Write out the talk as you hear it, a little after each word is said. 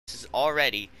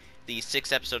already the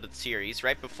 6th episode of the series.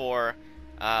 Right before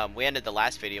we ended the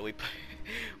last video, we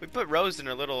put Rose in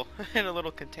a little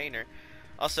container.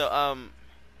 Also,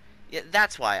 yeah,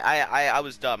 that's why I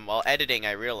was dumb. While editing,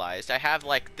 I realized I have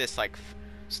like this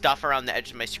stuff around the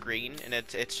edge of my screen, and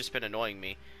it's just been annoying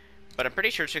me. But I'm pretty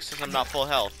sure it's just because I'm not full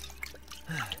health.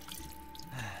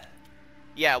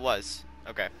 Yeah, it was.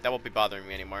 Okay, that won't be bothering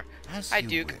me anymore. As Hi, you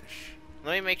Duke. wish.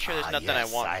 Let me make sure there's nothing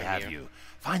Yes, I want I from have you.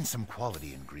 Find some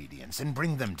quality ingredients and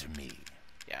bring them to me.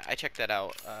 Yeah, I checked that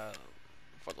out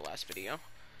for the last video.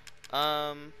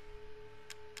 Yeah,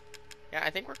 I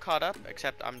think we're caught up,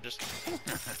 except I'm just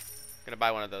gonna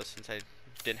buy one of those since I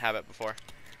didn't have it before.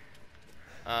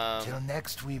 Till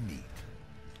next we meet.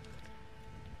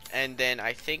 And then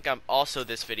I think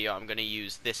this video I'm gonna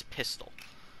use this pistol.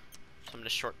 So I'm gonna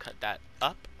shortcut that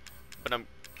up, but I'm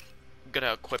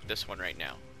gonna equip this one right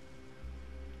now.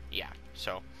 Yeah,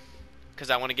 so because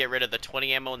I want to get rid of the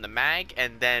 20 ammo in the mag,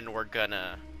 and then we're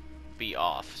gonna be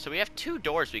off. So we have 2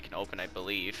 doors we can open, I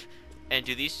believe. And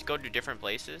do these go to different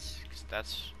places? Because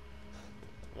that's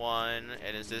one.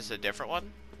 And is this a different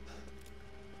one?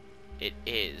 It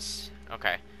is.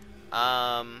 Okay.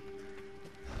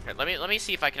 Okay, let me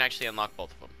see if I can actually unlock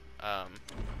both of them.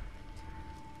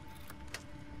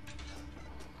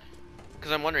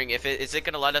 Because I'm wondering if is it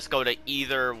gonna let us go to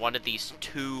either one of these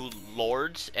 2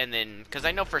 lords, and then because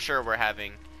I know for sure we're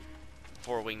having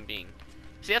 4-wing being.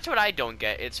 See, that's what I don't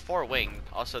get. It's 4-wing.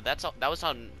 Also, that was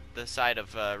on the side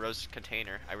of Rose's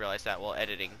container. I realized that while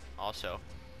editing. Also.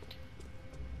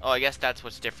 Oh, I guess that's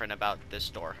what's different about this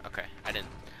door. Okay, I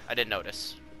didn't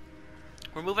notice.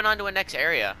 We're moving on to a next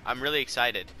area. I'm really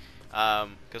excited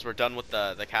because we're done with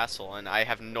the castle, and I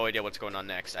have no idea what's going on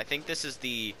next. I think this is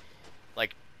the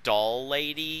doll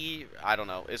lady. I don't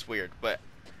know. It's weird, but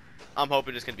I'm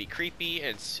hoping it's gonna be creepy.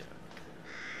 And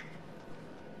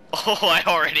oh, I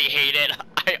already hate it.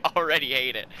 I already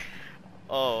hate it.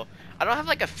 Oh, I don't have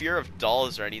a fear of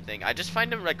dolls or anything. I just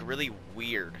find them really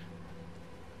weird.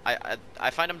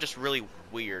 I find them just really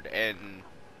weird and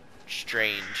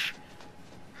strange.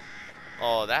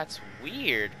 Oh, that's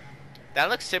weird. That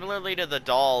looks similarly to the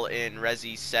doll in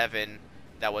Resi 7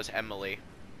 that was Emily.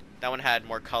 That one had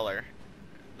more color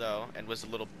though and was a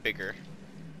little bigger.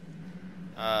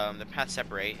 The paths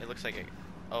separate. It looks like it.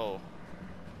 Oh,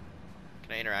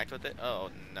 can I interact with it? Oh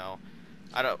no,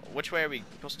 I don't. Which way are we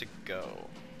supposed to go?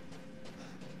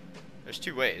 There's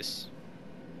 2 ways.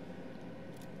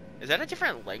 Is that a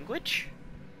different language?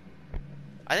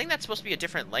 I think that's supposed to be a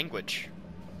different language.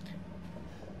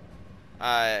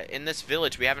 In this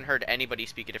village we haven't heard anybody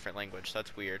speak a different language, so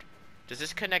that's weird. Does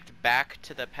this connect back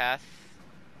to the path?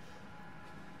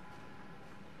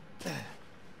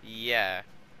 Yeah.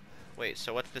 Wait,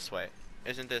 so what's this way?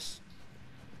 Isn't this...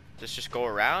 Does this just go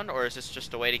around, or is this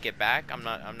just a way to get back? I'm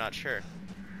not sure.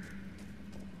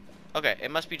 Okay,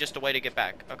 it must be just a way to get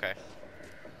back. Okay.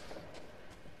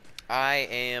 I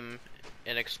am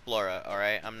an explorer,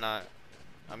 alright? I'm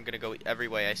gonna go every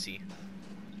way I see.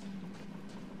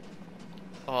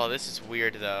 Oh, this is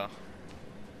weird though.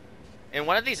 In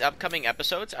one of these upcoming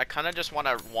episodes, I kind of just want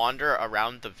to wander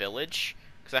around the village,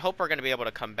 because I hope we're going to be able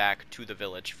to come back to the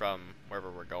village from wherever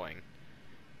we're going.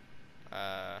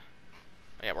 Yeah,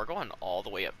 we're going all the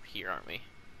way up here, aren't we?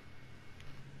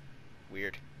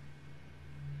 Weird.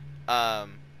 I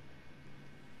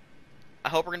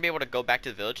hope we're going to be able to go back to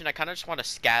the village, and I kind of just want to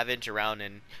scavenge around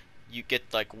and you get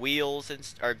wheels and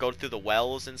or go through the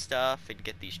wells and stuff and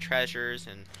get these treasures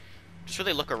and just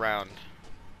really look around.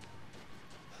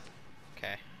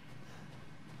 Okay.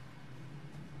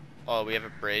 Oh, we have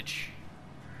a bridge.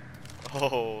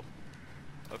 Oh.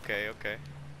 Okay, okay.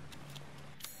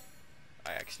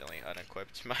 I accidentally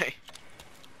unequipped my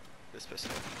this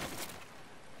pistol.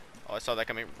 Oh, I saw that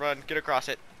coming. Run, get across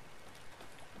it.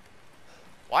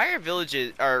 Why are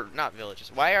villages, or not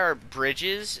villages, why are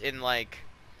bridges in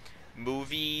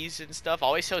movies and stuff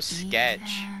always so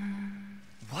sketch?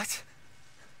 What?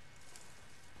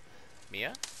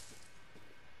 Mia?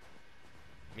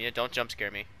 Mia, don't jump scare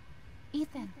me.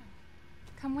 Ethan,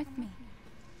 come with me.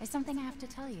 There's something I have to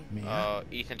tell you. Mia? Oh,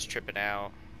 Ethan's tripping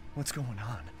out. What's going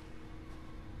on?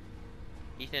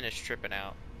 Ethan is tripping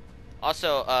out.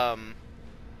 Also, I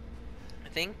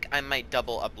think I might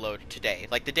double upload today,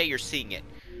 like the day you're seeing it.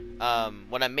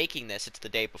 When I'm making this, it's the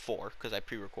day before, because I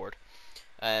pre-record.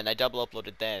 And I double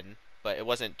uploaded then, but it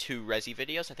wasn't 2 Resi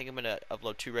videos. I think I'm going to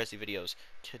upload 2 Resi videos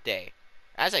today.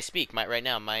 As I speak, right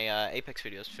now, my Apex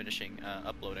video is finishing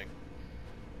uploading.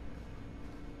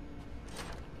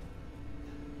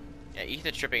 Yeah,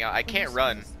 Ethan's tripping out. I can't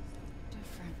run.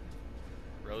 Different.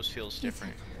 Rose feels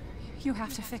different. Ethan, you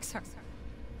have to fix her.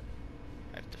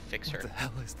 I have to fix her. What the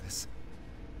hell is this?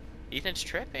 Ethan's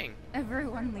tripping.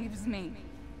 Everyone leaves me.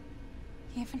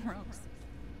 Even Rose.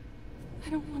 I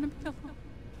don't want to kill him.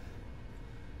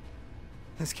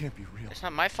 This can't be real. It's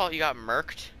not my fault you got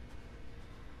murked.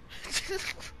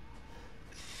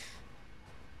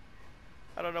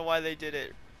 I don't know why they did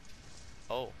it.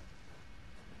 Oh.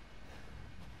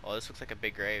 Oh, this looks like a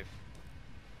big grave.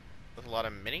 With a lot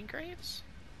of mini graves?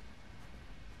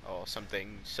 Oh,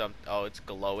 oh, it's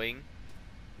glowing.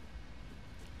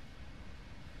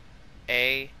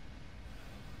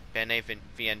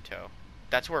 Beneviento.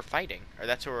 That's where we're fighting. Or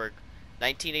that's where we're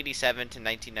 1987 to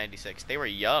 1996. They were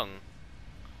young.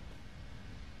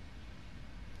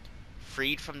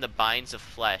 Freed from the binds of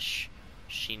flesh,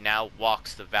 she now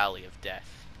walks the valley of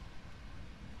death.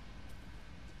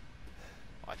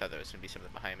 Oh, I thought there was gonna be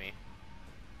something behind me.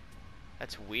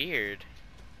 That's weird.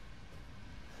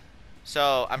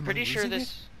 So I'm pretty sure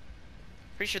this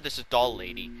is Doll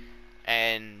Lady,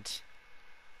 and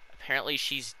apparently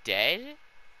she's dead.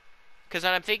 Cause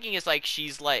what I'm thinking is like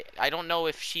she's like, I don't know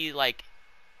if she like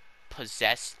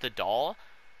possessed the doll.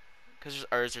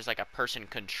 Or is there like a person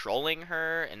controlling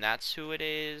her and that's who it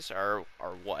is, or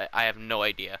what? I have no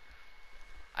idea.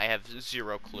 I have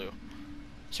zero clue.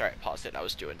 Sorry, I paused it. I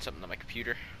was doing something on my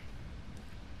computer.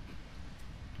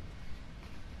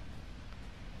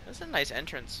 That's a nice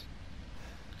entrance.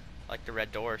 I like the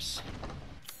red doors.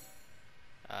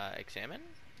 Examine?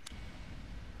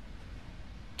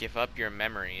 Give up your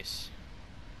memories.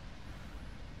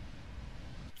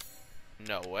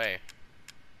 No way.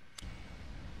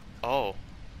 Oh.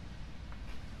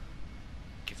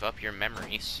 Give up your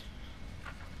memories.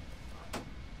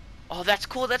 Oh, that's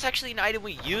cool. That's actually an item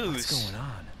we use. What's going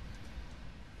on?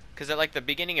 Because at like the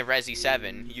beginning of Resi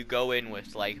 7, you go in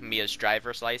with like Mia's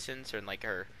driver's license or like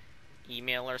her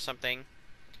email or something.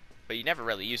 But you never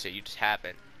really use it. You just have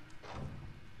it.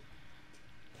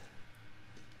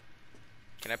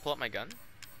 Can I pull up my gun?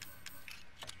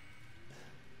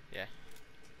 Yeah.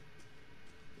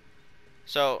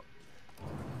 So,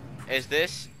 is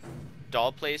this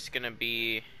doll place gonna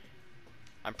be...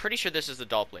 I'm pretty sure this is the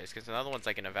doll place, because another one's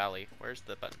like in a valley. Where's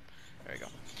the button? There we go.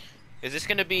 Is this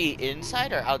gonna be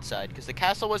inside or outside? Because the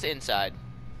castle was inside.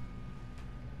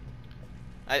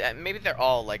 Maybe they're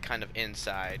all like kind of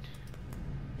inside.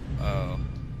 Oh.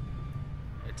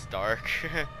 It's dark.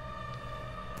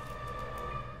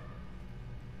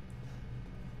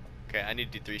 Okay, I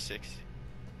need to do 360.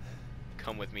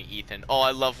 Come with me, Ethan. Oh,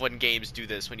 I love when games do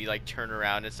this, when you like turn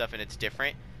around and stuff and it's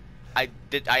different. I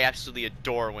absolutely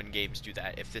adore when games do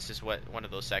that, if this is one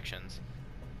of those sections.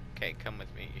 Okay, come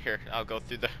with me. Here, I'll go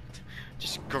through the...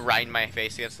 just grind my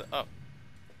face against the... Oh.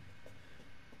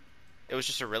 It was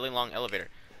just a really long elevator.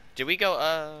 Did we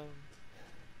go,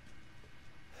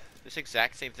 this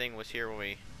exact same thing was here when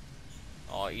we...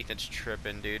 Oh, Ethan's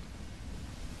tripping, dude.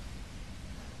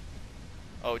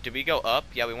 Oh, did we go up?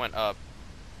 Yeah, we went up.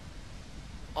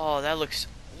 Oh, that looks...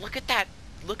 Look at that.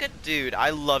 Look at... Dude, I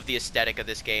love the aesthetic of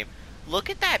this game.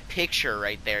 Look at that picture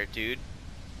right there, dude.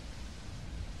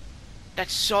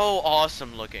 That's so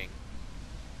awesome looking.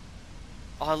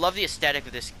 Oh, I love the aesthetic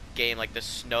of this game. Like the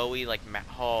snowy, like...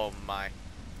 Oh, my.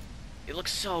 It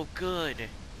looks so good. Can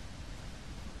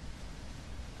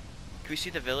we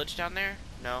see the village down there?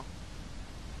 No.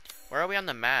 Where are we on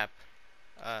the map?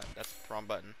 That's the wrong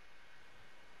button.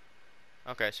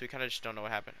 Okay, so we kind of just don't know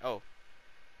what happened. Oh.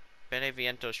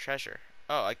 Beneviento's treasure.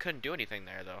 Oh, I couldn't do anything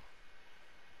there, though.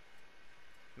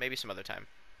 Maybe some other time.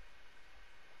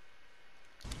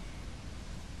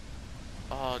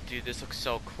 Oh, dude, this looks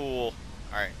so cool.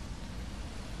 Alright.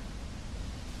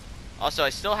 Also,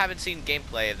 I still haven't seen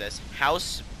gameplay of this.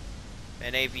 House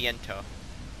Beneviento.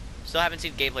 Still haven't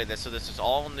seen gameplay of this, so this is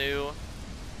all new.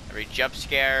 Every jump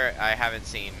scare I haven't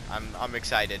seen. I'm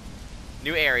excited.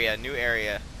 New area, new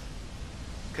area.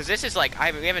 Cause this is like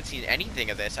we haven't seen anything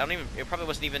of this. It probably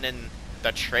wasn't even in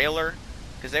the trailer,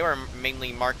 because they were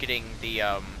mainly marketing the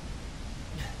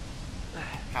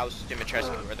House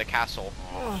Dimitrescu or the castle.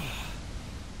 A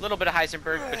little bit of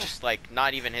Heisenberg, but just like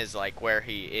not even his like where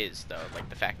he is though, like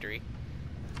the factory.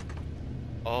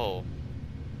 Oh.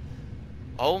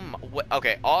 Oh.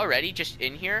 Okay. Already just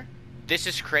in here, this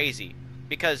is crazy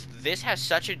because this has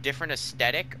such a different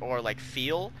aesthetic or like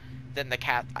feel than the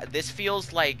cat. This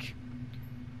feels like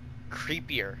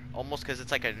creepier almost because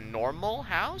it's like a normal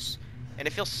house and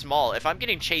it feels small. If I'm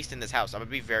getting chased in this house, I'm gonna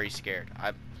be very scared.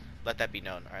 I let that be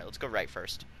known. All right, let's go right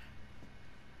first.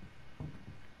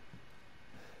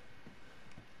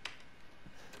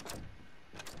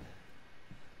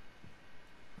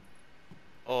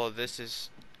 Oh, this is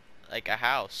like a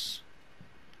house.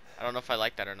 I don't know if I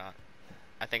like that or not.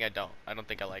 I think I don't. I don't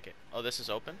think I like it. Oh, this is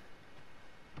open?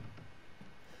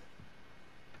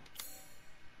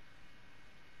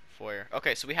 Foyer.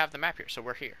 Okay, so we have the map here, so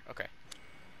we're here. Okay.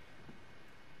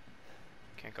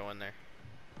 Can't go in there.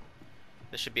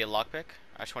 This should be a lockpick.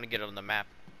 I just want to get it on the map.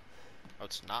 Oh,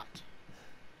 it's not.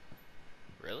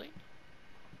 Really?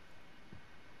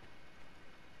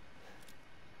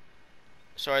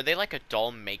 So are they like a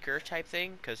doll maker type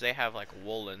thing? Because they have like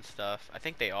wool and stuff. I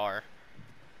think they are.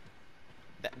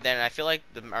 Then I feel like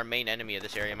our main enemy of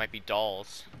this area might be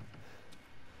dolls.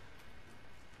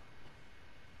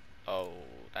 Oh,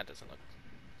 that doesn't look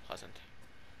pleasant.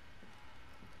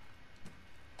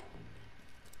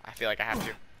 I feel like I have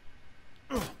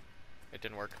to. It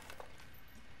didn't work.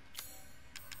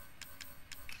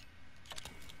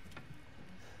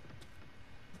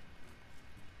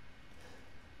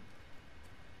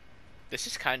 This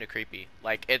is kind of creepy.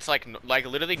 Like it's like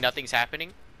literally nothing's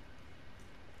happening.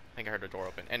 I think I heard a door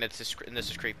open, and this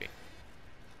is creepy.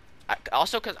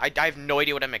 Also, cause I have no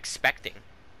idea what I'm expecting.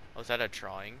 Oh, is that a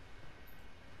drawing?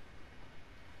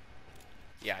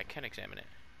 Yeah, I can examine it.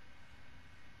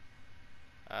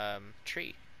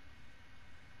 Tree.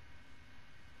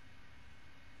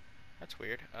 That's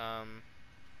weird.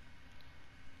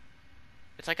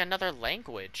 It's like another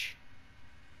language.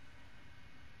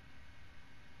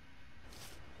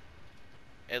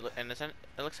 It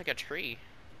looks like a tree.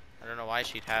 I don't know why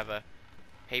she'd have a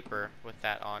paper with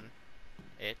that on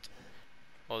it.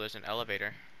 Oh, there's an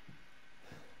elevator.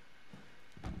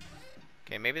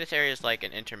 Okay, maybe this area is like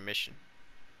an intermission.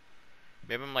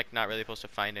 Maybe I'm like not really supposed to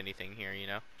find anything here, you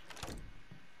know?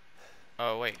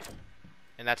 Oh, wait.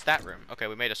 And that's that room. Okay,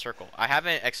 we made a circle. I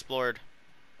haven't explored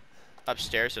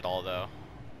upstairs at all, though.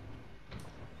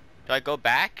 Do I go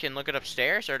back and look at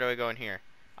upstairs, or do I go in here?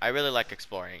 I really like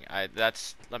exploring.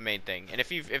 That's the main thing. And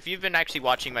if you've been actually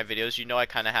watching my videos, you know I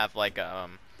kind of have like a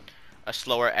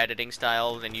slower editing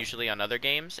style than usually on other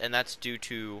games, and that's due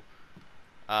to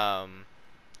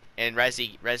in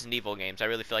Resident Evil games, I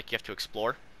really feel like you have to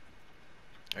explore,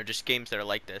 or just games that are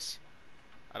like this.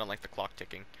 I don't like the clock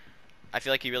ticking. I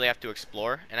feel like you really have to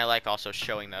explore, and I like also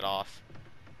showing that off.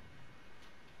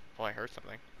 Oh, I heard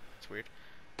something. It's weird.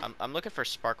 I'm looking for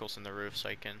sparkles in the roof so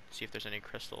I can see if there's any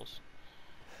crystals.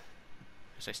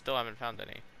 Because I still haven't found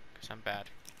any. Because I'm bad.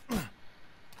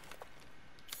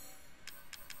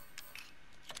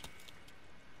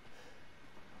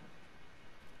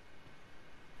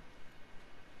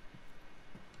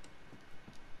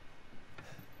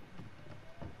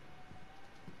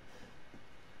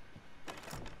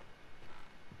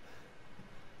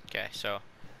 Okay, so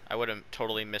I would have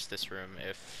totally missed this room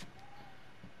if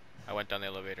I went down the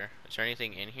elevator. Is there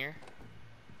anything in here?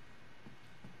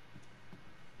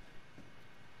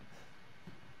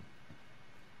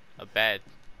 A bed.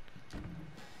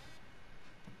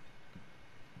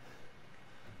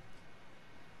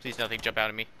 Please nothing jump out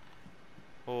at me.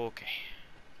 Okay.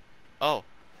 Oh.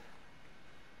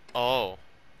 Oh.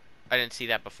 I didn't see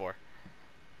that before.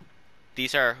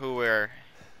 These are who were...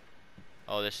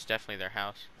 Oh, this is definitely their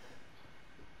house.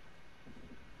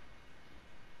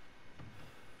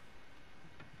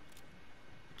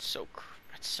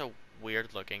 It's so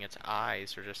weird looking. Its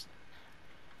eyes are just...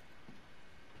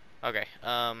 Okay,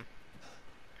 alright.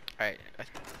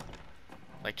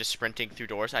 Like, just sprinting through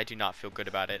doors, I do not feel good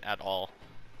about it at all.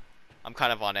 I'm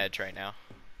kind of on edge right now.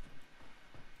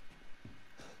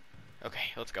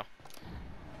 Okay, let's go.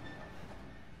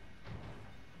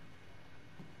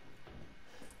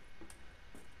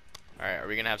 Alright, are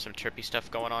we gonna have some trippy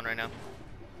stuff going on right now?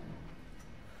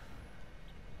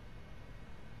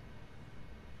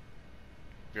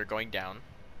 We're going down.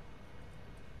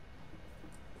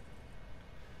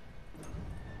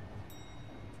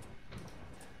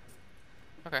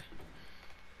 Okay.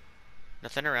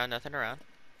 Nothing around, nothing around.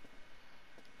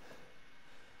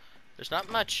 There's not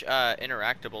much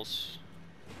interactables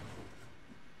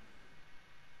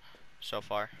so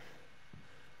far.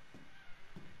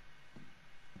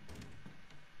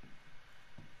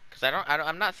 Cause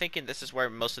I'm not thinking this is where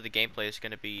most of the gameplay is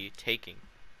going to be taking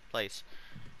place.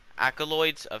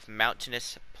 Alkaloids of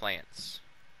mountainous plants.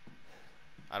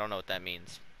 I don't know what that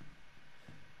means.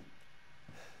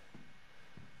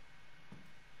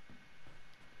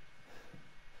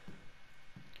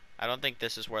 I don't think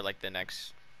this is where like the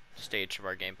next stage of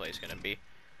our gameplay is going to be.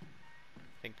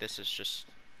 I think this is just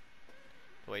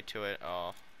the way to it.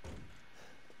 Oh.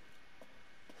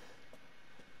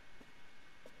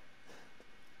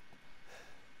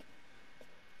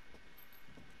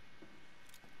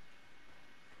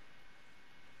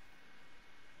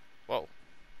 Whoa.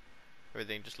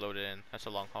 Everything just loaded in. That's a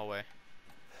long hallway.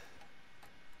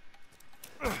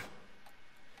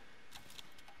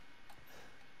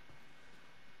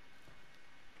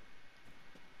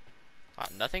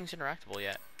 Nothing's interactable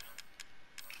yet.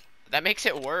 That makes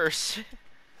it worse.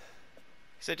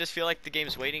 Because I just feel like the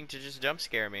game's waiting to just jump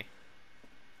scare me.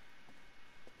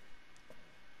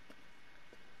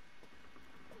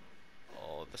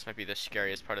 Oh, this might be the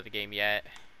scariest part of the game yet.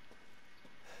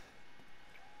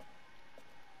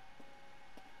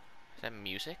 Is that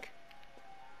music?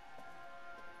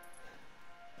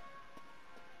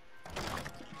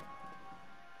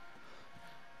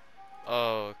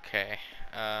 Okay.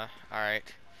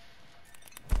 Alright.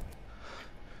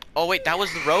 Oh wait, that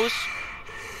was the rose?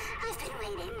 I've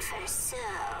been waiting for so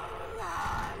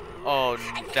long. Oh,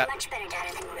 I make that... much better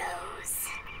daughter than Rose.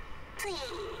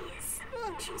 Please,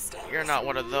 won't you stay You're with not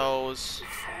one me of those.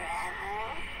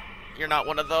 forever? You're not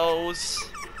one of those.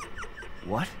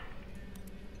 What?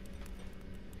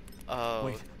 Oh.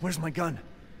 Wait, where's my gun?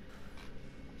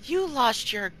 You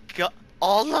lost your gun?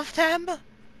 All of them?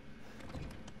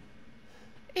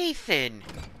 Ethan!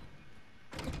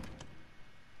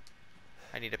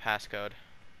 I need a passcode.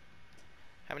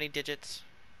 How many digits?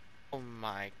 Oh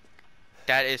my...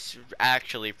 That is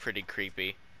actually pretty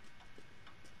creepy.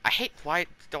 I hate... Why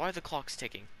are the clocks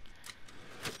ticking?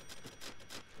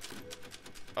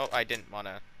 Oh, I didn't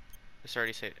wanna... This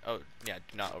already said... Oh, yeah,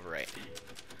 do not overwrite.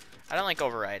 I don't like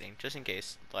overwriting, just in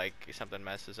case, like, something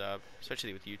messes up.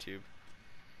 Especially with YouTube.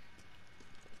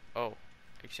 Oh,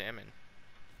 examine.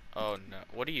 Oh no.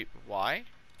 What do you... Why?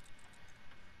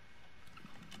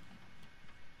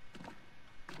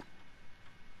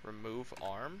 Remove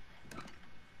arm?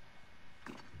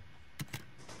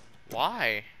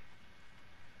 Why?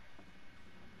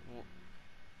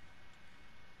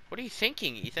 What are you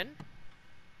thinking, Ethan?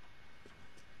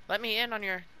 Let me in on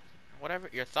your... Whatever,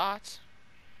 your thoughts.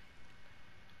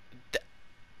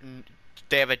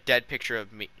 They have a dead picture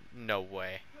of me. No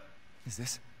way. Is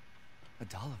this a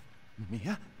doll of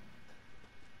Mia?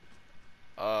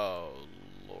 Oh,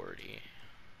 lordy.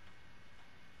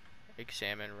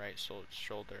 Examine right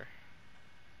shoulder.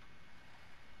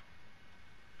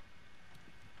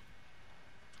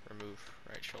 Remove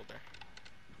right shoulder.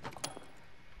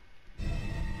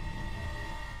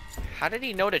 How did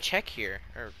he know to check here?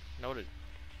 Or know to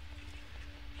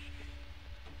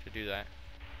do that?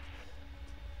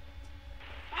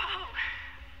 Whoa!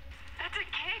 That's a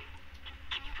kid!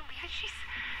 Can you believe it?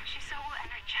 She's so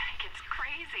energetic, it's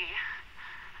crazy.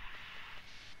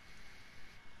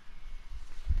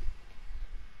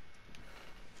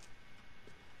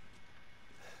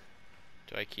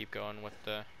 Do I keep going with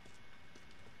the...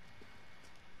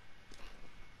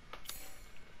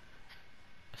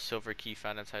 A silver key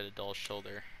found inside a doll's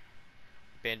shoulder.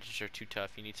 Bandages are too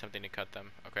tough. You need something to cut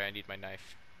them. Okay, I need my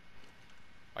knife.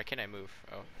 Why can't I move?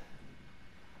 Oh.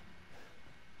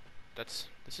 This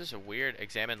is a weird...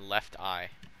 Examine left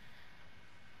eye.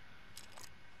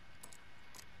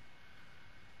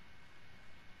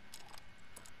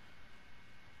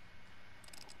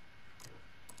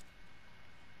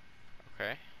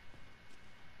 Okay.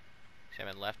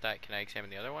 Examine left eye. Can I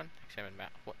examine the other one? Examine mouth.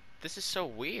 What? This is so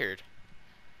weird.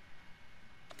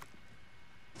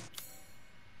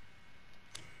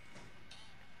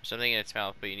 Something in its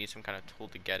mouth, but you need some kind of tool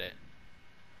to get it.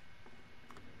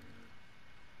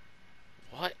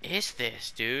 What is this,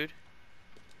 dude?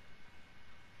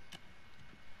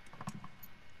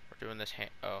 We're doing this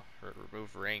hand. Oh,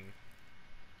 remove ring.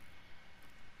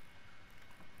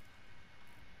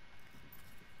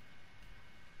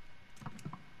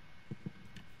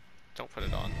 Don't put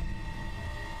it on.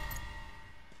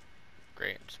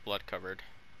 Great, it's blood covered.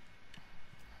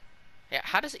 Yeah,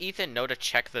 how does Ethan know to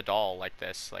check the doll like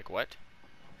this? Like, what?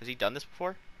 Has he done this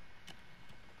before?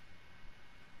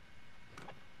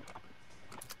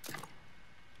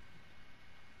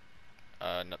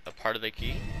 Not the part of the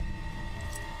key?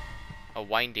 A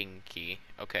winding key.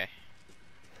 Okay.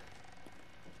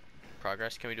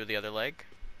 Progress. Can we do the other leg?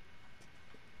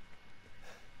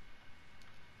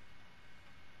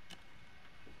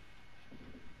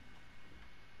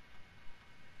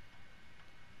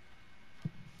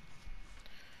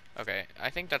 Okay, I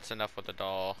think that's enough with the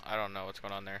doll. I don't know what's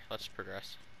going on there. Let's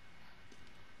progress.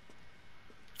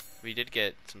 We did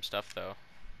get some stuff, though.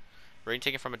 Ring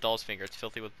taken from a doll's finger. It's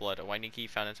filthy with blood. A winding key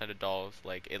found inside a doll's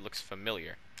leg. It looks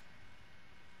familiar.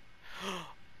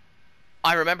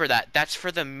 I remember that. That's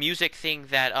for the music thing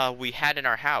that we had in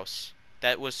our house.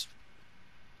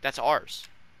 That's ours.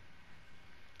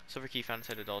 Silver key found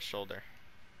inside a doll's shoulder.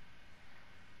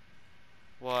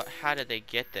 Well, how did they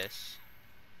get this?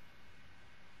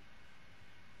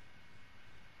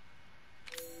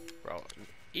 Bro,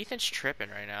 Ethan's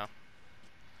tripping right now.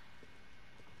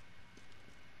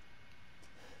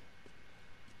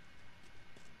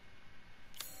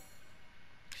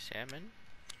 Examine.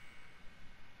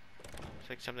 Looks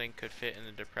like something could fit in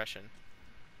the depression.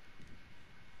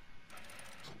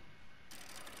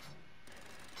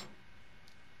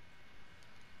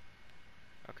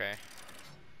 Okay.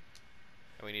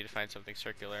 And we need to find something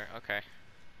circular. Okay.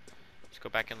 Let's go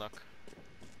back and look.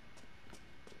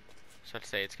 So I'd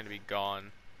say it's gonna be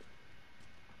gone.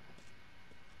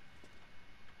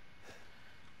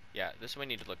 Yeah, this is what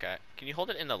we need to look at. Can you hold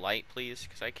it in the light, please?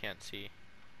 Because I can't see.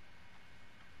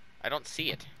 I don't see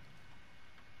it.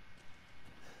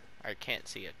 I can't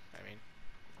see it, I mean.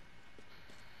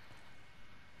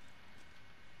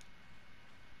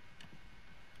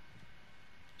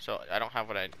 So I don't have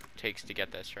what it takes to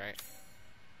get this, right?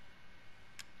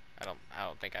 I don't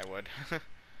think I would.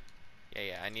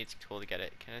 Yeah, I need a tool to get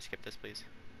it. Can I skip this, please?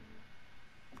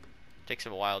 Takes a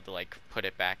while to like put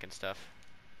it back and stuff.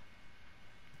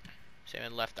 Same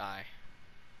in left eye.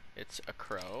 It's a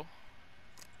crow.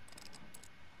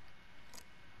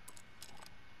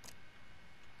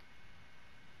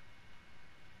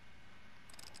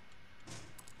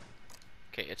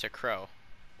 Okay, it's a crow.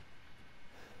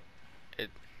 Is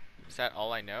that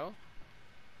all I know?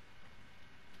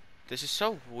 This is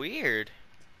so weird.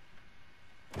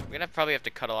 We're gonna probably have to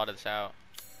cut a lot of this out.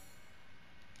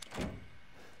 Okay,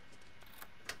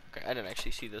 I didn't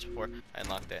actually see this before. I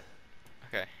unlocked it.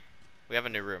 Okay, we have a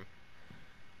new room.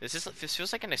 This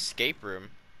feels like an escape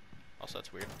room. Also,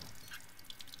 that's weird.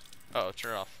 Oh,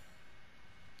 turn it off.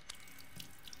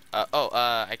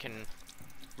 I can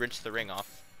rinse the ring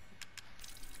off.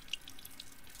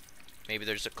 Maybe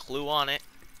there's a clue on it.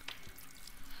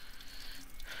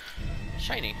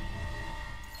 Shiny.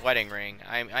 Wedding ring.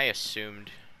 I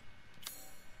assumed.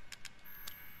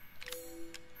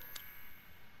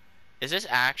 Is this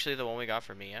actually the one we got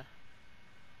for Mia?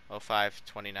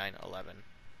 052911.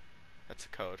 That's the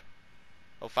code.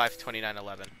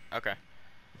 052911. Okay.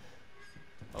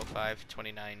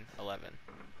 052911.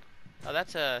 Oh,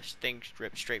 that's a thing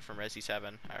ripped straight from Resi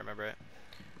 7. I remember it.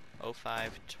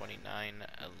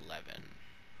 052911.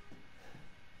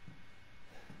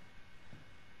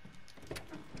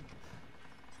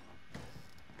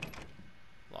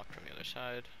 Locked from the other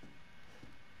side.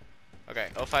 Okay,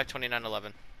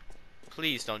 052911.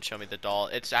 Please don't show me the doll.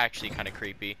 It's actually kind of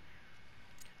creepy.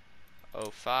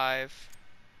 05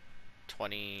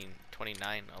 20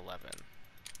 29 11.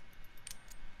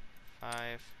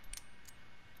 5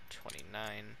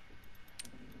 29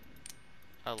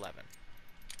 11.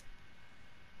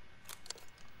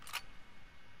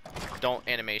 Don't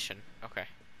animation. Okay.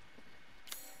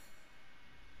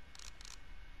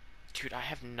 Dude, I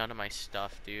have none of my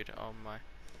stuff, dude. Oh my.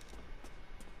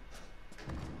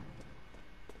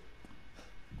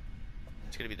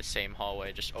 It's gonna be the same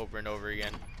hallway, just over and over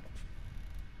again.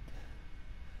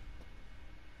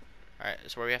 Alright,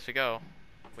 this is where we have to go.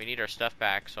 We need our stuff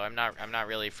back, so I'm not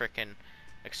really freaking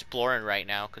exploring right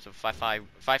now, because if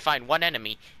I find one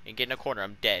enemy and get in a corner,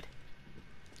 I'm dead.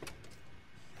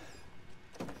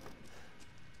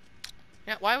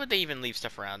 Yeah, why would they even leave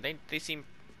stuff around? They seem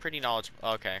pretty knowledgeable.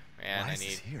 Okay, and Why I is need.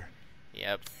 this here?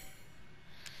 Yep.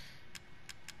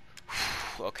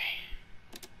 Okay.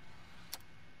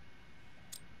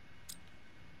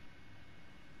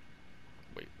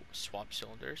 Wait, swap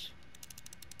cylinders.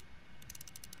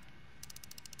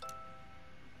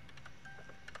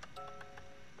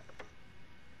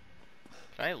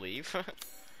 Can I leave?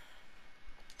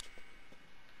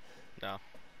 No.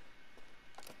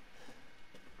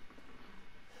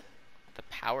 The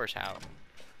power's out.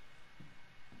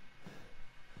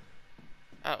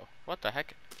 Oh, what the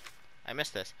heck? I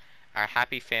missed this. Our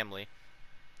happy family.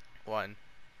 1.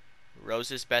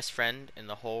 Rose's best friend in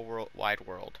the whole wide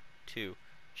world. 2.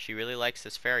 She really likes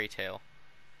this fairy tale.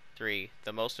 3.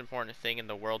 The most important thing in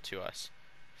the world to us.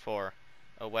 4.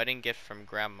 A wedding gift from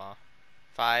Grandma.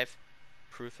 5.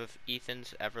 Proof of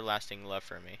Ethan's everlasting love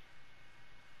for me.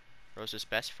 Rose's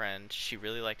best friend. She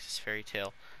really likes this fairy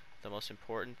tale. The most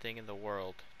important thing in the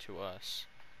world to us.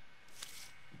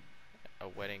 A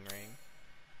wedding ring.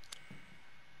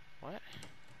 What?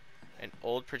 An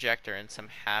old projector and some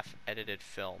half-edited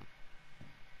film.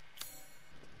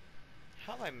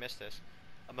 How have I missed this?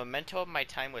 A memento of my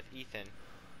time with Ethan,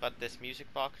 but this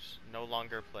music box no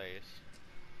longer plays.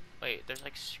 Wait, there's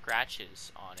like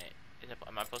scratches on it.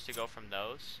 Am I supposed to go from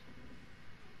those?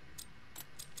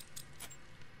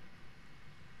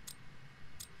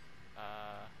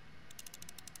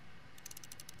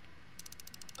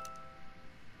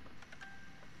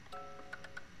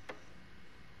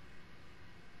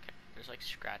 Okay, there's like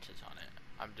scratches on it.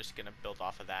 I'm just gonna build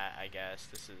off of that, I guess.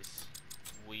 This is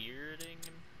weirding.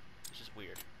 This is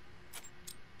weird.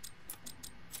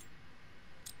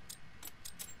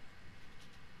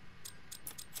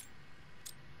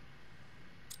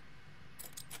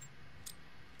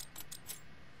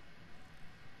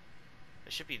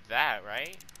 should be that,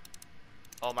 right?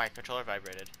 Oh, my controller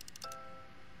vibrated.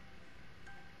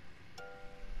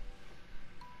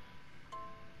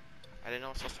 I didn't know I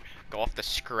was supposed to go off the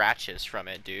scratches from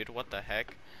it, dude. What the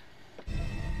heck?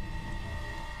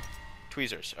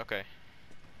 Tweezers, okay.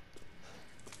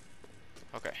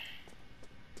 Okay.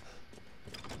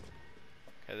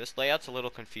 Okay, this layout's a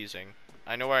little confusing.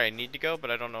 I know where I need to go,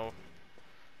 but I don't know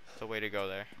the way to go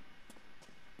there.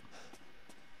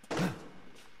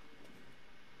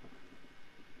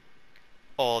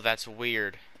 Oh, that's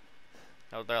weird.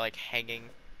 Oh, they're like hanging.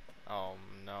 Oh,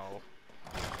 no.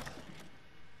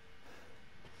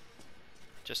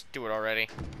 Just do it already.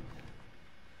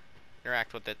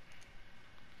 Interact with it.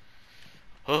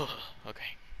 Oh,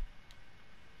 okay.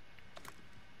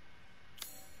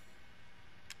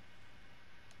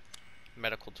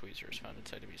 Medical tweezers found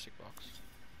inside a music box.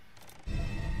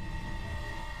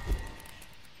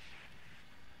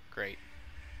 Great.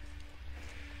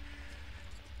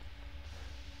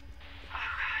 Oh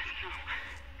God, no.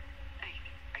 I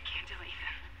can't do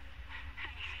anything.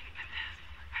 Anything but this.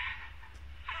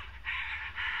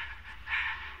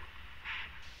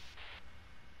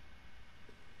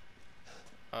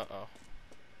 Uh-oh.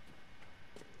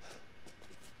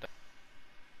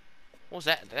 What was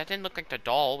that? That didn't look like the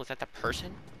doll. Was that the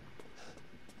person?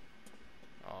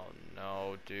 Oh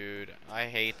no, dude. I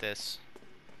hate this.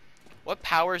 What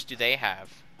powers do they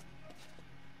have?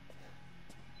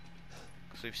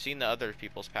 Because we've seen the other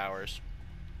people's powers.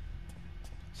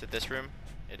 Is it this room?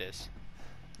 It is.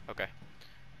 Okay.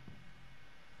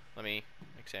 Let me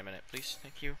examine it, please.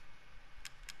 Thank you.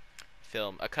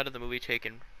 Film. A cut of the movie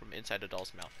taken from inside a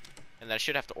doll's mouth. And I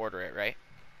should have to order it, right?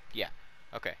 Yeah.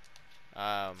 Okay.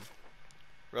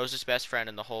 Rose's best friend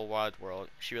in the whole wide world.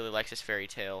 She really likes this fairy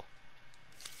tale.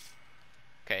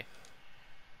 Okay.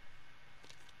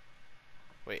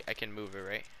 Wait, I can move it,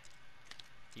 right?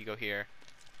 You go here.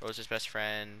 Rose's best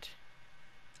friend.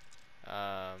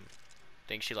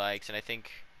 Thing she likes, and I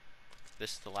think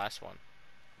this is the last one.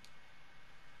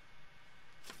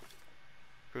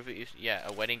 Proof it yeah,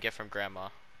 a wedding gift from grandma.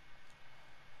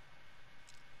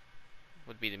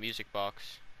 Would be the music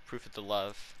box. Proof of the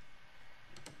love.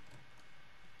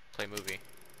 Play movie.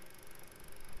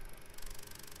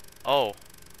 Oh.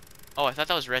 Oh, I thought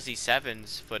that was Resi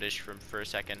 7's footage from for a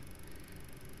second.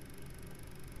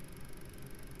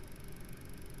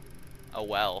 A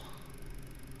well.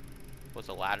 Was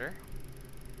a ladder?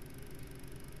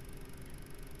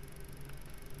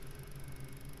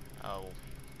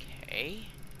 Okay.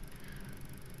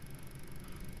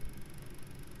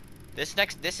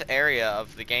 This area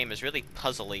of the game is really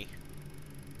puzzly.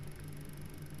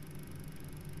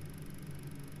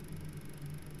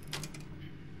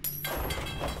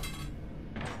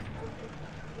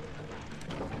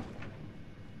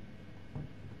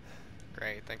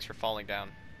 Great, thanks for falling down.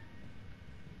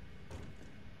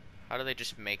 How do they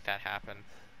just make that happen?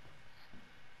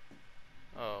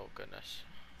 Oh goodness.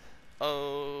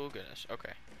 Oh goodness,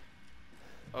 okay.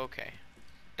 Okay.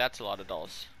 That's a lot of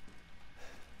dolls.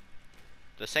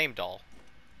 The same doll.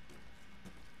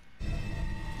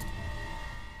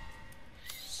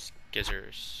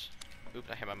 Skizzers. Oops,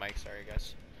 I hit my mic, sorry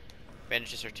guys.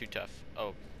 Bandages are too tough.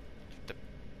 Oh.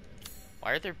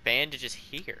 Why are there bandages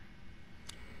here?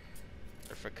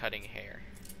 They're for cutting hair.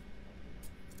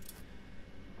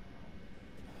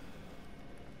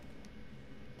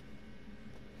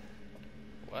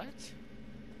 What? I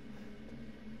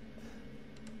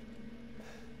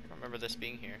don't remember this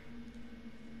being here.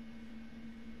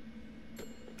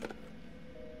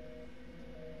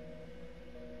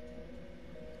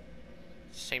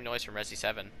 Same noise from Resi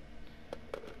 7.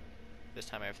 This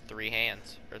time I have 3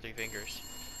 hands, or 3 fingers.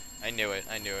 I knew it,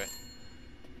 I knew it.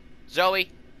 Zoe!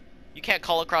 You can't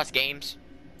call across games.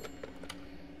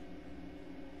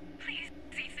 Please,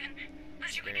 Ethan.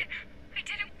 Let's do it. I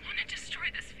didn't want to destroy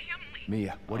this family.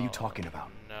 Mia, what are you talking about?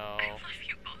 No. I love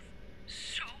you both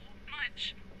so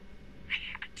much. I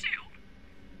had to.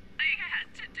 I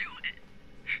had to do it.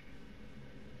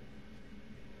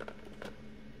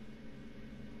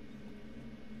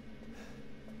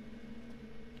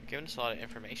 You're giving us a lot of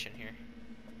information here.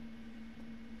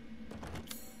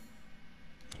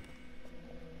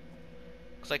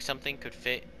 Looks like something could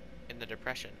fit in the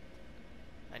depression.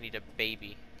 I need a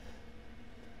baby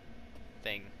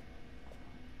thing.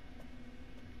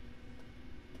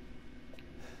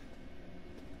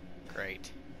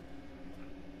 Great.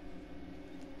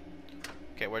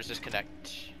 Okay, where does this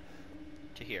connect?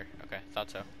 To here. Okay,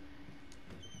 thought so.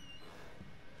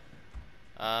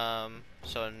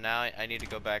 So now I need to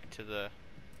go back to the.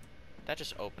 That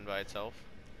just opened by itself.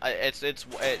 It's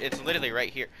literally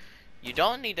right here. You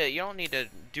don't need to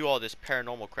do all this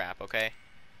paranormal crap, okay?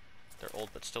 They're old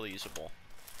but still usable.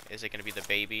 Is it gonna be the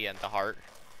baby and the heart?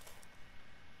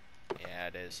 Yeah,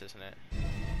 it is, isn't it?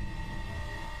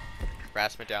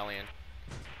 Brass medallion.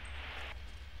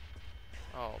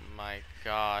 Oh my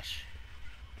gosh.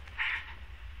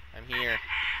 I'm here.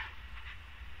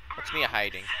 What's Mia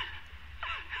hiding?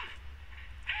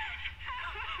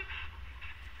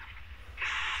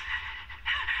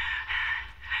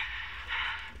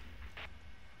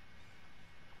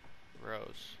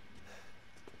 Rose.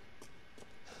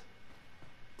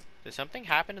 Did something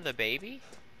happen to the baby?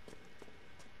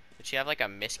 Did she have like a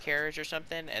miscarriage or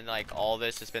something? And like all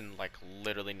this has been like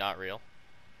literally not real.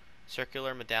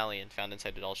 Circular medallion found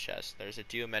inside the doll's chest. There's a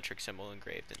geometric symbol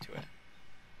engraved into it.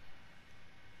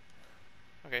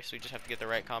 Okay, so we just have to get the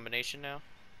right combination now.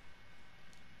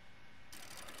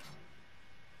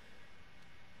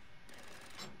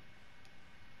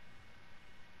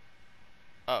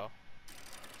 Oh.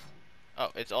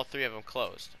 Oh, it's all three of them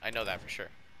closed. I know that for sure.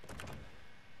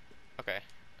 Okay,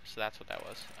 so that's what that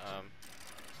was.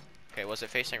 Okay, was it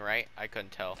facing right? I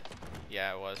couldn't tell.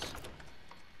 Yeah, it was.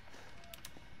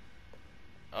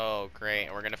 Oh, great.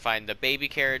 And we're gonna find the baby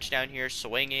carriage down here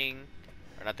swinging.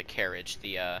 Or not the carriage,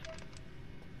 the,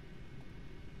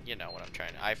 you know what I'm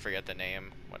trying to... I forget the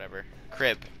name. Whatever.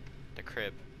 Crib. The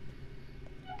crib.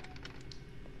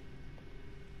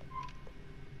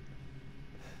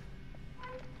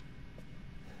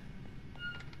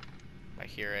 I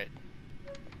hear it.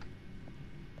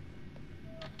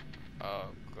 Oh,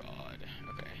 God.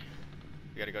 Okay.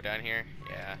 We gotta go down here?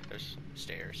 Yeah, there's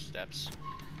stairs, steps.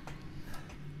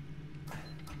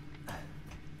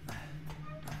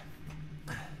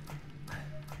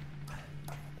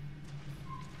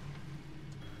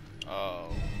 Oh.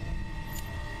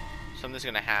 Something's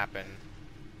gonna happen.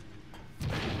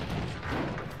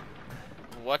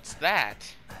 What's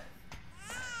that?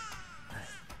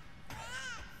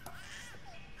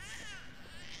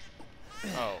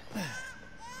 Oh.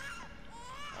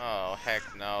 Oh, heck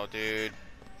no, dude.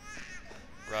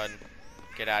 Run.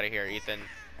 Get out of here, Ethan.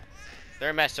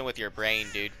 They're messing with your brain,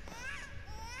 dude.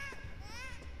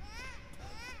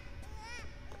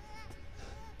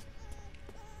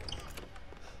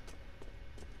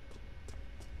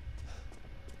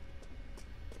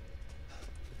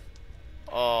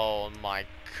 Oh my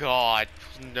God,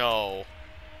 no.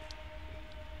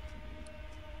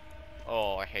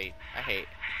 Oh, I hate. It'll be fine.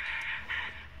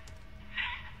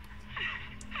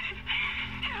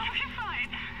 It'll be fine.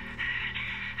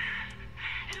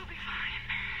 It'll be fine.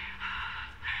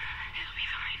 It'll be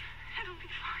fine. It'll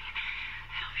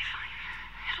be fine.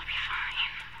 It'll be fine.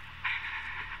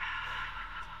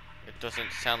 It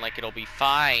doesn't sound like it'll be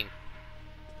fine.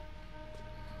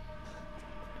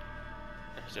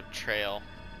 There's a trail.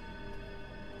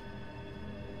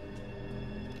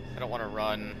 I don't want to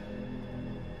run.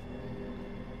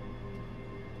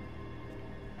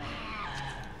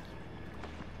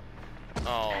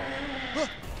 Oh.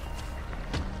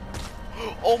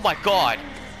 Oh my God.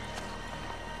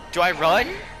 Do I run?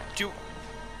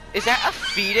 Is that a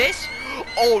fetus?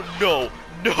 Oh no.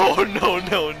 No, no,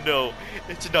 no, no.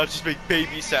 It did not just make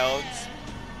baby sounds.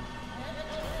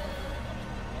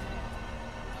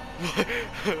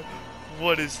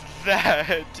 What is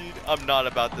that, dude? I'm not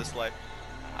about this life.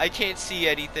 I can't see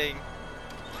anything.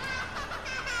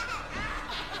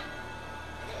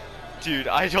 Dude,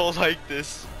 I don't like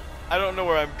this. I don't know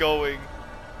where I'm going.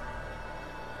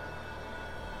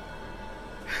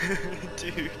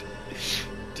 Dude.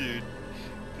 Dude.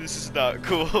 This is not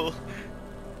cool.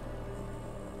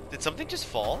 Did something just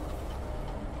fall?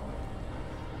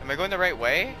 Am I going the right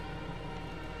way?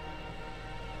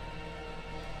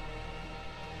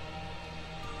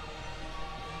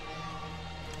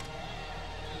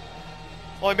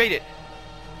 Oh, I made it.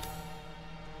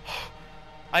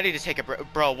 I need to take a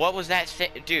bro, what was that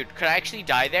dude, could I actually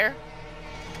die there?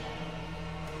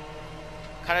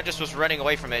 Kinda just was running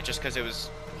away from it just because it was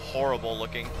horrible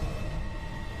looking.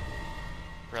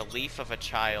 Relief of a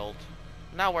child.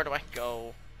 Now where do I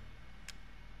go?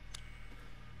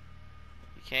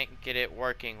 You can't get it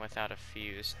working without a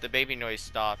fuse. The baby noise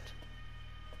stopped.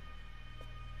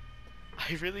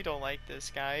 I really don't like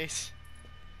this, guys.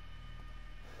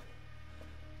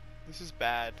 This is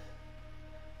bad.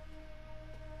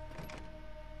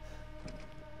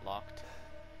 Locked.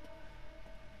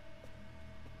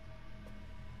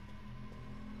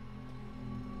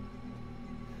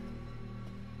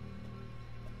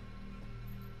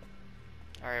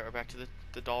 Alright, we're back to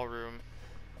the doll room.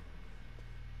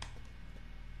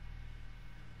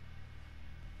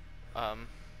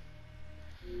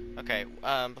 Okay,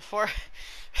 before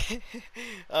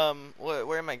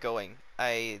where am I going?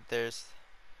 I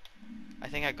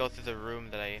think I go through the room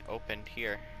that I opened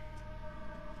here.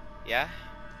 Yeah?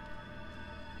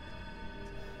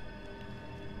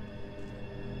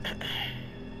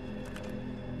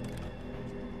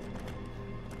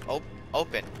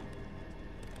 Open.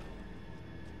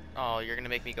 Oh, you're gonna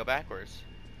make me go backwards.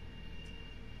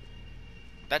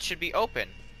 That should be open.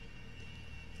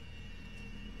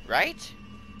 Right?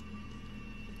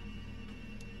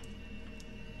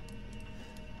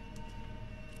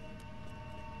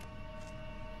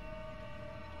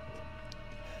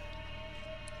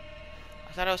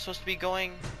 I thought I was supposed to be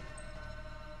going...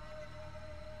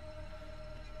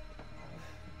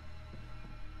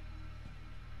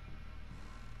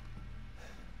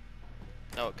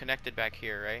 No, it connected back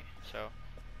here, right? So...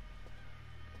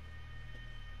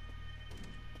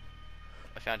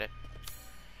 I found it.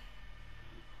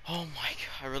 Oh my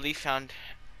god, I really found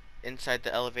inside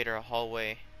the elevator a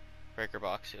hallway breaker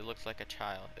box. It looks like a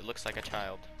child. It looks like a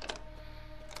child.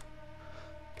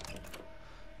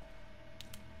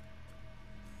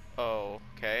 Oh,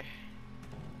 okay.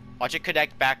 Watch it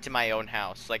connect back to my own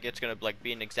house. Like it's gonna like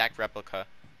be an exact replica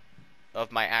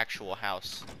of my actual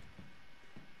house.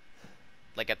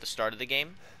 Like at the start of the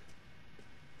game.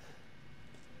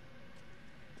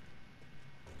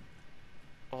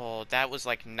 Oh, that was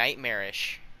like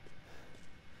nightmarish.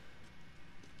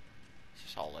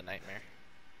 It's all a nightmare.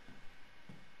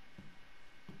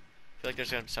 I feel like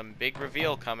there's gonna be some big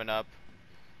reveal coming up.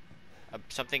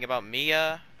 Something about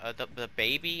Mia, the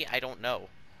baby. I don't know.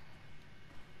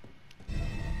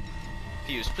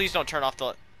 Fuse, please don't turn off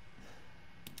the.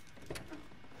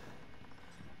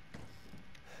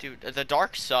 Dude, the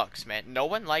dark sucks, man. No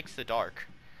one likes the dark.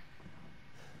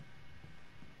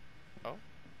 Oh.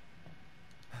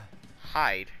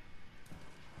 Hide.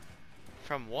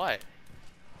 From what?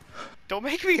 Don't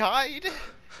make me hide.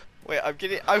 Wait,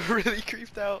 I'm really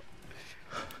creeped out.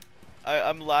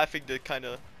 I'm laughing to kind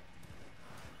of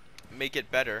make it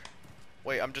better.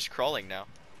 Wait, I'm just crawling now.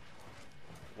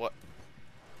 What?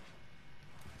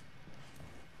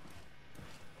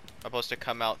 I'm supposed to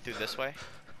come out through this way?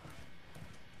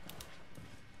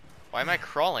 Why am I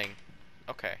crawling?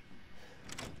 Okay.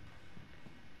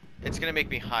 It's gonna make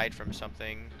me hide from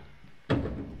something.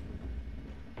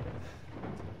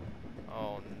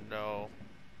 Oh no.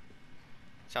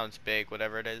 Sounds big,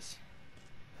 whatever it is.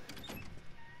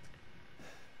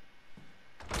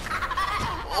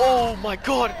 Oh my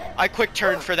god! I quick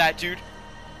turned for that, dude.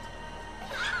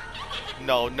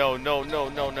 No, no, no, no,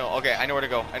 no, no. Okay, I know where to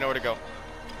go. I know where to go.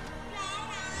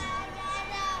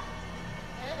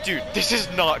 Dude, this is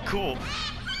not cool.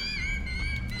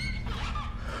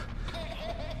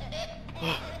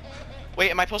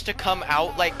 Wait, am I supposed to come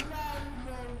out, like,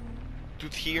 through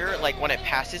here, like, when it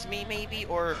passes me, maybe?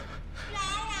 Or...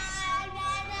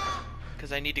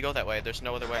 Because I need to go that way. There's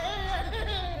no other way.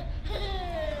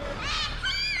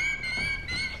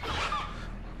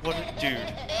 What a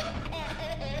dude.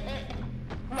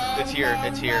 It's here.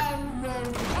 It's here.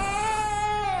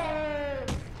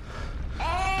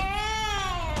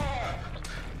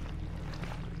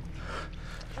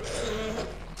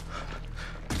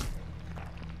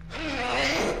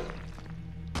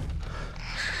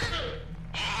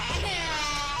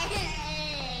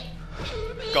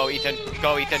 Go, Ethan.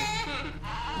 Go, Ethan.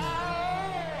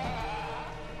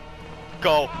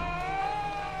 Go.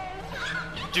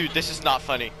 Dude, this is not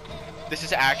funny. This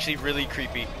is actually really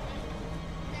creepy.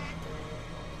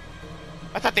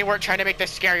 I thought they weren't trying to make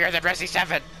this scarier than Resi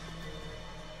 7.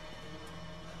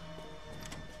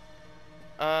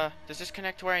 Does this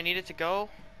connect to where I need it to go?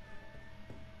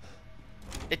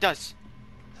 It does.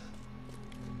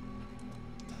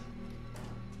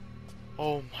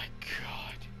 Oh my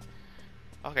god.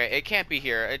 Okay, it can't be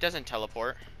here. It doesn't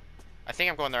teleport. I think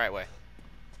I'm going the right way.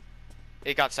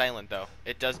 It got silent though.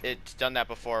 It's done that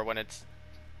before when it's...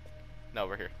 No,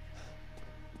 we're here.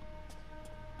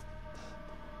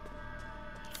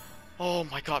 Oh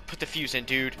my god, put the fuse in,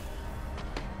 dude.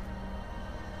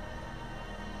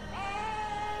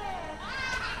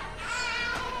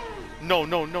 No,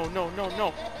 no, no, no, no,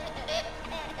 no.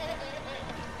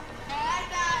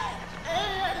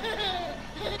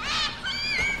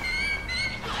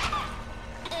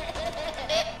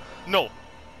 No.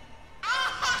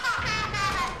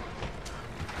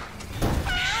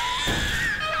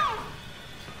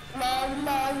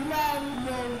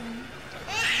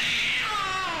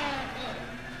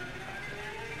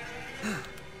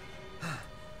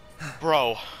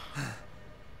 Bro.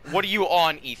 What are you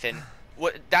on, Ethan?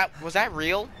 Was that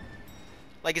real?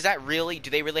 Like, is that really,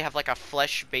 do they really have like a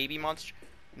flesh baby monster?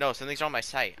 No, something's wrong with my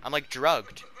sight. I'm like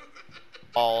drugged.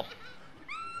 Fall.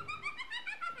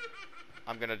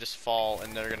 I'm gonna just fall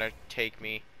and they're gonna take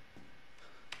me.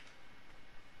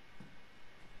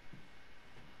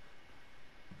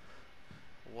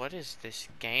 What is this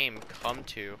game come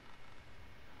to?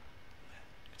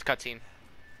 It's cutscene.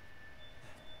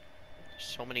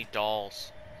 So many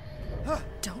dolls.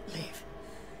 Don't leave.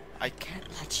 I Can't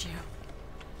let you.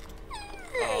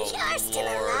 Oh, You're still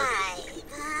Lord. alive.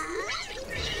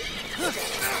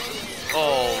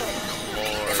 Oh,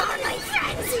 Lord. Before my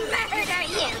friends murder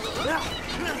you.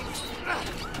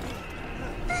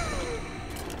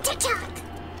 TikTok.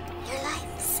 Your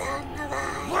life, son of I.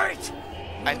 Wait!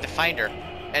 I have to find her.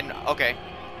 And, okay.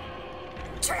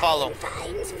 Try Follow. and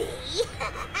find me.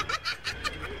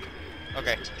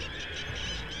 Okay.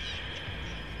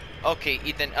 Okay,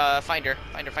 Ethan, find her.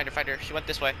 Find her, find her, find her. She went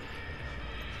this way.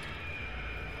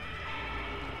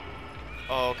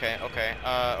 Oh, okay, okay,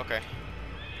 okay.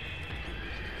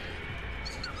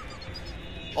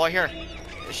 Oh, I hear her.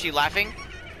 Is she laughing?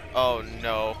 Oh,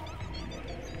 no.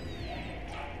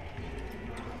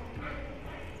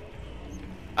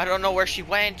 I don't know where she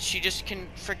went. She just can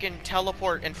freaking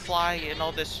teleport and fly and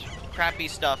all this crappy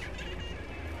stuff.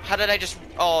 How did I just...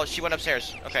 Oh, she went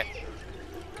upstairs. Okay.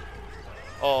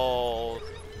 Oh.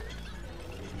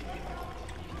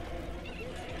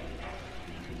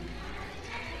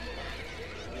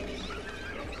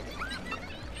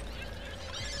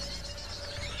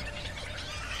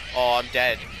 Oh, I'm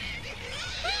dead.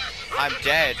 I'm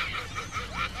dead.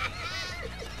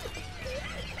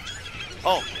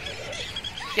 Oh.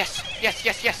 Yes, yes,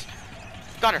 yes, yes.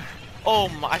 Got her. Oh,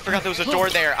 my, I forgot there was a door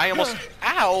there. I almost...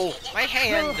 Ow! My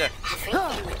hand!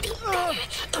 Everything would be better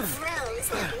if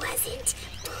Rose wasn't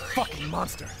Fucking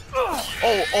monster.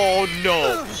 Oh, oh,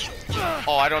 no.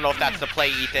 Oh, I don't know if that's the play,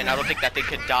 Ethan. I don't think that thing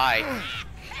could die.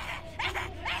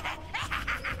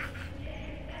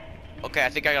 Okay, I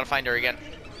think I gotta find her again.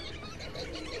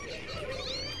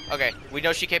 Okay, we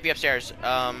know she can't be upstairs.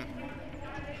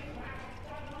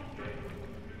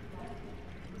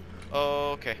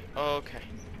 Okay, okay.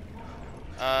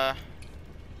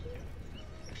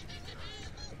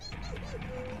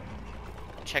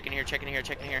 Check in here, check in here,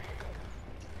 check in here.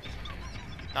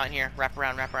 Not in here. Wrap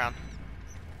around, wrap around.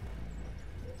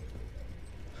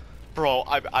 Bro,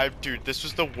 dude, this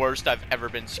was the worst I've ever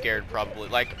been scared, probably.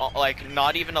 Like,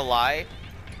 not even a lie.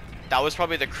 That was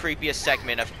probably the creepiest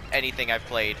segment of anything I've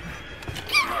played.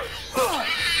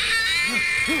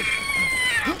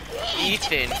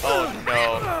 Ethan, oh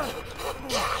no.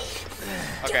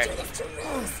 Okay.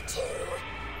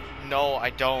 No,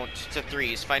 I don't. It's a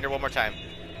threes. Find her one more time.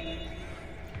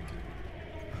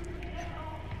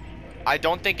 I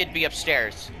don't think it'd be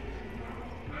upstairs.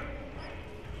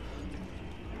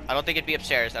 I don't think it'd be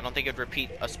upstairs. I don't think it'd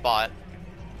repeat a spot.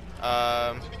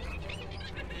 I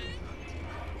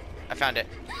found it.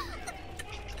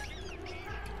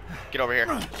 Get over here.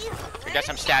 I guess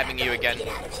I'm stabbing you again.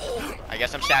 I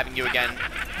guess I'm stabbing you again.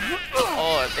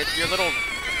 Oh, your little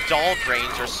doll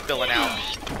brains are spilling out.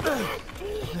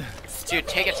 Dude,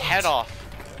 take its head off.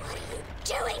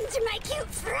 doing to my cute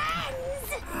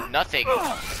friends? Nothing.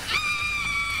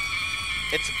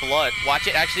 It's blood. Watch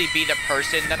it actually be the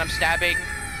person that I'm stabbing.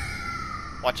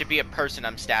 Watch it be a person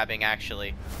I'm stabbing,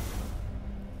 actually.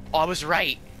 Oh, I was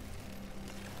right.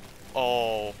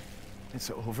 Oh. It's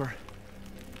over.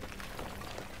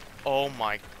 Oh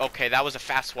my. Okay, that was a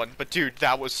fast one. But dude,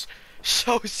 that was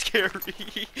so scary.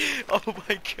 Oh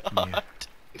my god.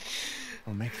 Yeah.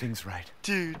 I'll make things right.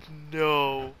 Dude,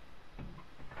 no.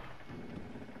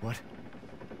 What?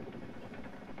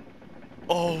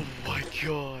 Oh my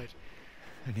god.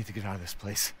 I need to get out of this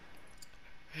place.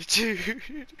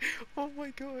 Dude. Oh my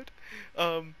god.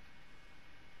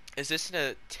 Is this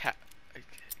an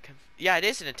yeah, it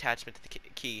is an attachment to the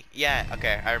key. Yeah,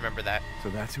 okay, I remember that. So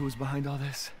that's who was behind all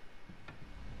this?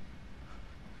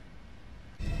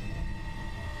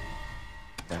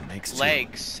 That makes two.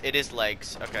 Legs. It is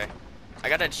legs. Okay. I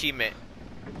got an achievement.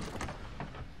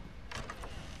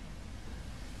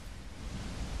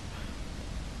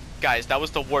 Guys, that was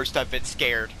the worst I've been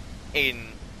scared in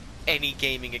any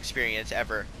gaming experience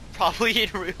ever. Probably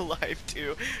in real life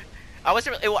too. I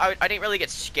wasn't really, I didn't really get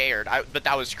scared, but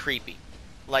that was creepy.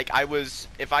 Like,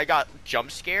 if I got jump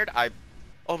scared,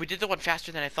 oh, we did the one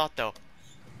faster than I thought though.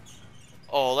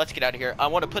 Oh, let's get out of here. I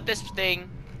want to put this thing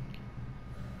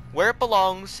where it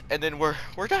belongs, and then we're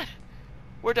done.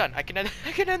 We're done. I can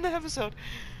end the episode.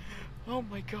 Oh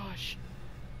my gosh.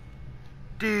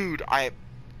 Dude,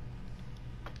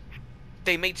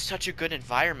 they made such a good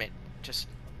environment.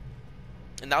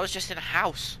 And that was just in a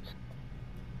house.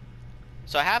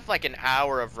 So I have like an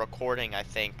hour of recording, I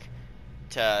think,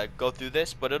 to go through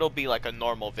this, but it'll be like a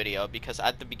normal video because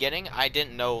at the beginning I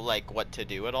didn't know like what to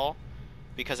do at all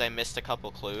because I missed a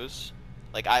couple clues.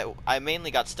 Like I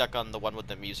mainly got stuck on the one with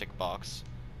the music box.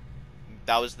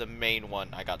 That was the main one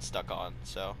I got stuck on,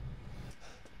 so.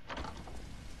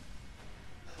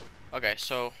 Okay,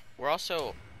 so we're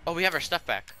also, oh, we have our stuff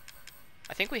back.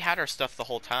 I think we had our stuff the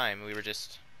whole time. We were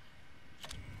just,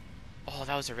 oh,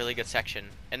 that was a really good section.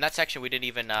 In that section we didn't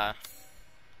even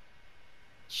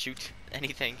shoot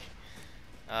anything.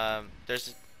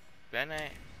 There's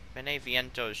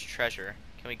Beneviento's treasure.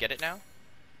 Can we get it now?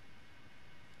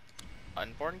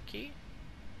 Unborn key?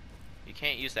 You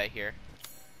can't use that here.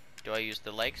 Do I use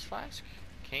the legs flask?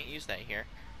 Can't use that here.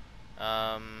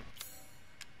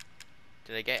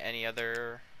 Did I get any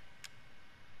other?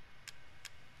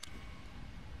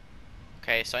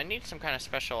 Okay, so I need some kind of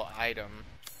special item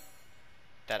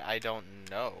that I don't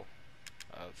know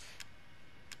of.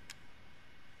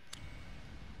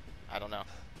 I don't know.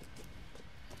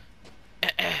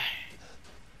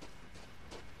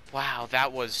 Wow,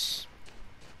 that was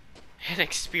an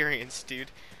experience,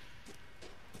 dude.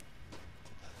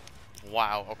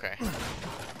 Wow, okay.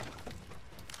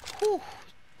 Whew.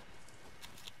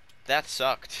 That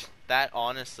sucked. That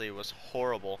honestly was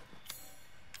horrible.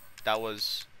 That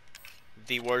was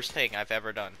the worst thing I've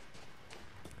ever done.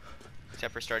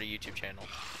 Except for start a YouTube channel.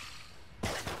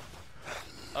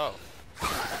 Oh.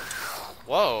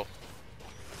 Whoa.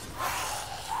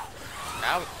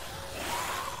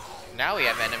 Now we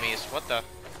have enemies. What the?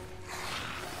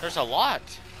 There's a lot.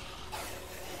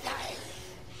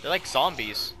 They're like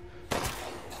zombies.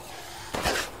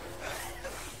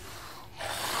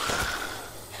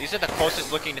 These are the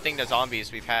closest looking thing to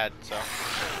zombies we've had, so.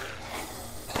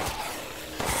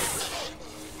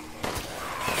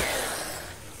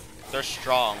 They're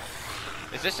strong.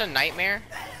 Is this a nightmare?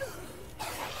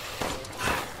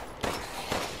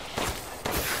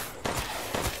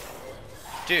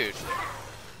 Dude.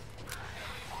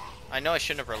 I know I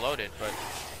shouldn't have reloaded, but.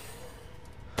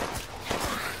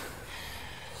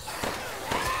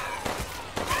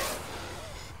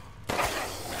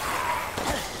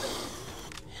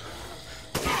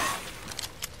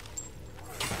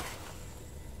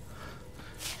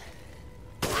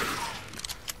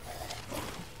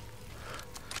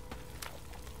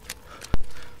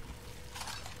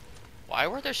 Why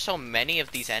were there so many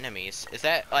of these enemies? Is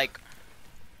that like...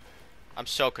 I'm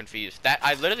so confused. That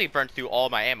I literally burned through all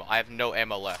my ammo. I have no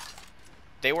ammo left.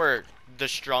 They were the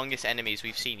strongest enemies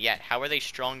we've seen yet. How are they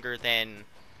stronger than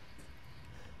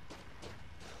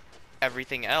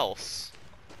everything else?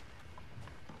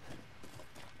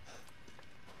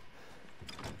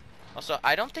 Also,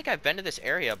 I don't think I've been to this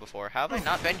area before. How have I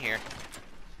not been here?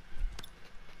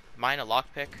 Mine a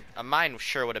lockpick? A mine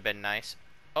sure would have been nice.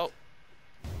 Oh.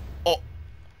 Oh.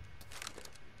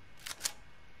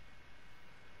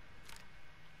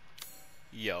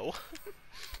 Yo.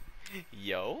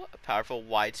 Yo. A powerful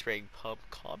wide spraying pump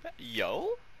combat.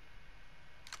 Yo.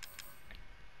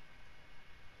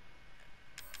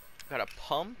 Got a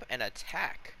pump and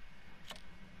attack.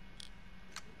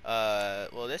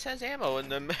 Well, this has ammo in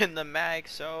the mag,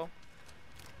 so.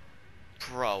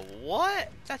 Bro, what?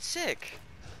 That's sick.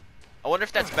 I wonder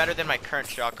if that's better than my current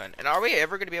shotgun. And are we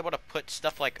ever gonna be able to put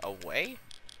stuff like away?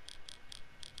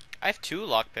 I have 2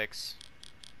 lockpicks.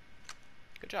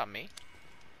 Good job, me.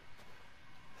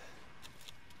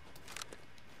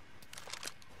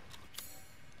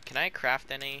 Can I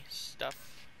craft any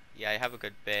stuff? Yeah, I have a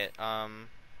good bit. Let's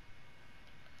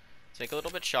make a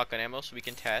little bit shotgun ammo so we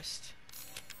can test.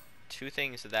 2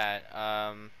 things of that.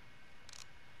 I'm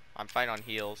fine on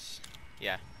heals.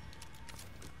 Yeah.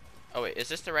 Oh wait, is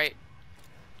this the right?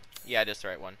 Yeah, it is the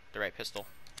right one. The right pistol.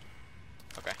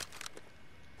 Okay.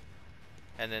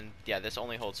 And then, yeah, this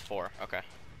only holds 4. Okay.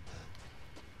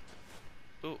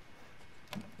 Ooh.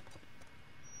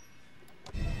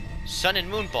 Sun and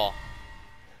Moon Ball.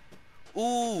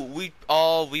 Ooh, we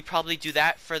probably do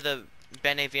that for the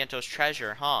Beneviento's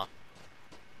treasure, huh?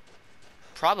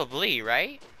 Probably,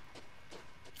 right?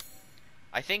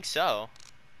 I think so.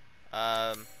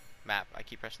 Map. I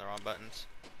keep pressing the wrong buttons.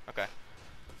 Okay.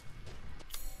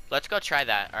 Let's go try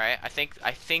that, alright? I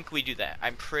think we do that.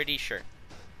 I'm pretty sure.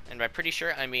 And by pretty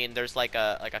sure, I mean there's like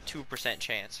a 2%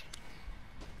 chance.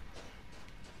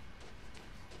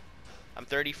 I'm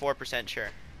 34% sure.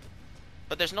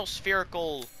 But there's no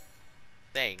spherical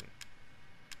thing.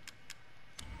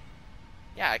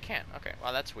 Yeah, I can't. Okay,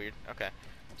 well that's weird. Okay.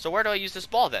 So where do I use this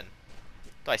ball then?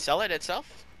 Do I sell it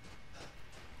itself?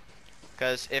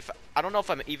 Because if I don't know if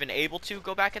I'm even able to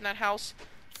go back in that house,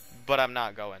 but I'm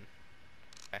not going.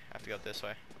 Okay, I have to go this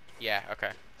way. Yeah,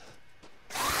 okay.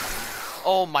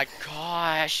 Oh my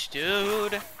gosh,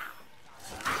 dude.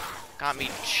 Got me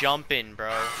jumping,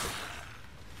 bro.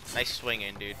 Nice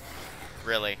swinging, dude.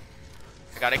 Really.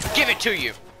 I gotta give it to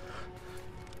you.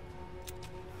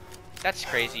 That's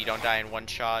crazy, you don't die in one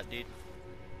shot, dude.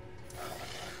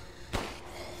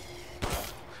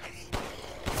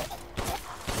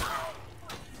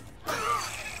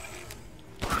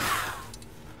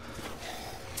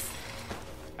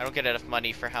 I don't get enough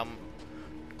money for how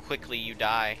quickly you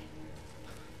die.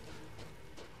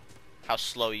 How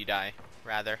slow you die,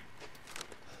 rather.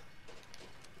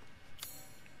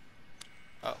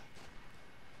 Oh.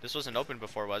 This wasn't open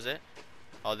before, was it?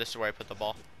 Oh, this is where I put the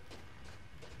ball.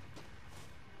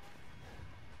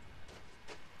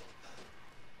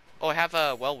 Oh, I have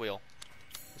a well wheel.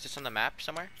 Is this on the map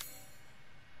somewhere?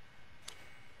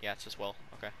 Yeah, it says well.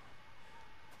 Okay.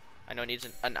 I know it needs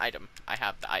an item. I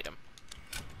have the item.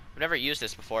 I've never used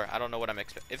this before. I don't know what I'm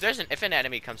expecting. If an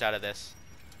enemy comes out of this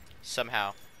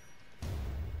somehow.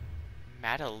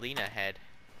 Madalena head.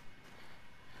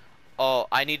 Oh,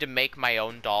 I need to make my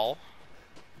own doll.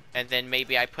 And then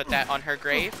maybe I put that on her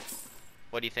grave.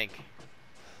 What do you think?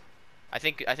 I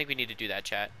think we need to do that,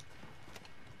 chat.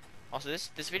 Also,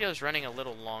 this video is running a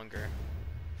little longer.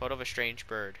 Photo of a strange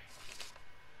bird.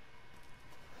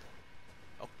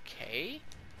 Okay.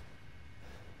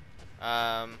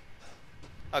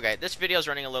 Okay, this video is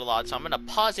running a little odd, so I'm gonna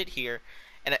pause it here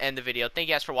and end the video. Thank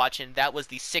you guys for watching. That was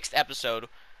the 6th episode.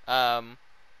 I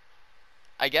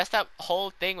guess that whole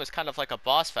thing was kind of like a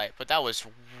boss fight, but that was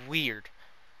weird.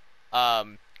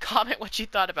 Comment what you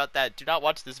thought about that. Do not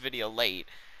watch this video late.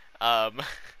 That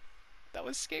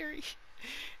was scary.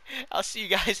 I'll see you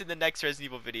guys in the next Resident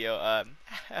Evil video.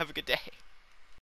 Have a good day.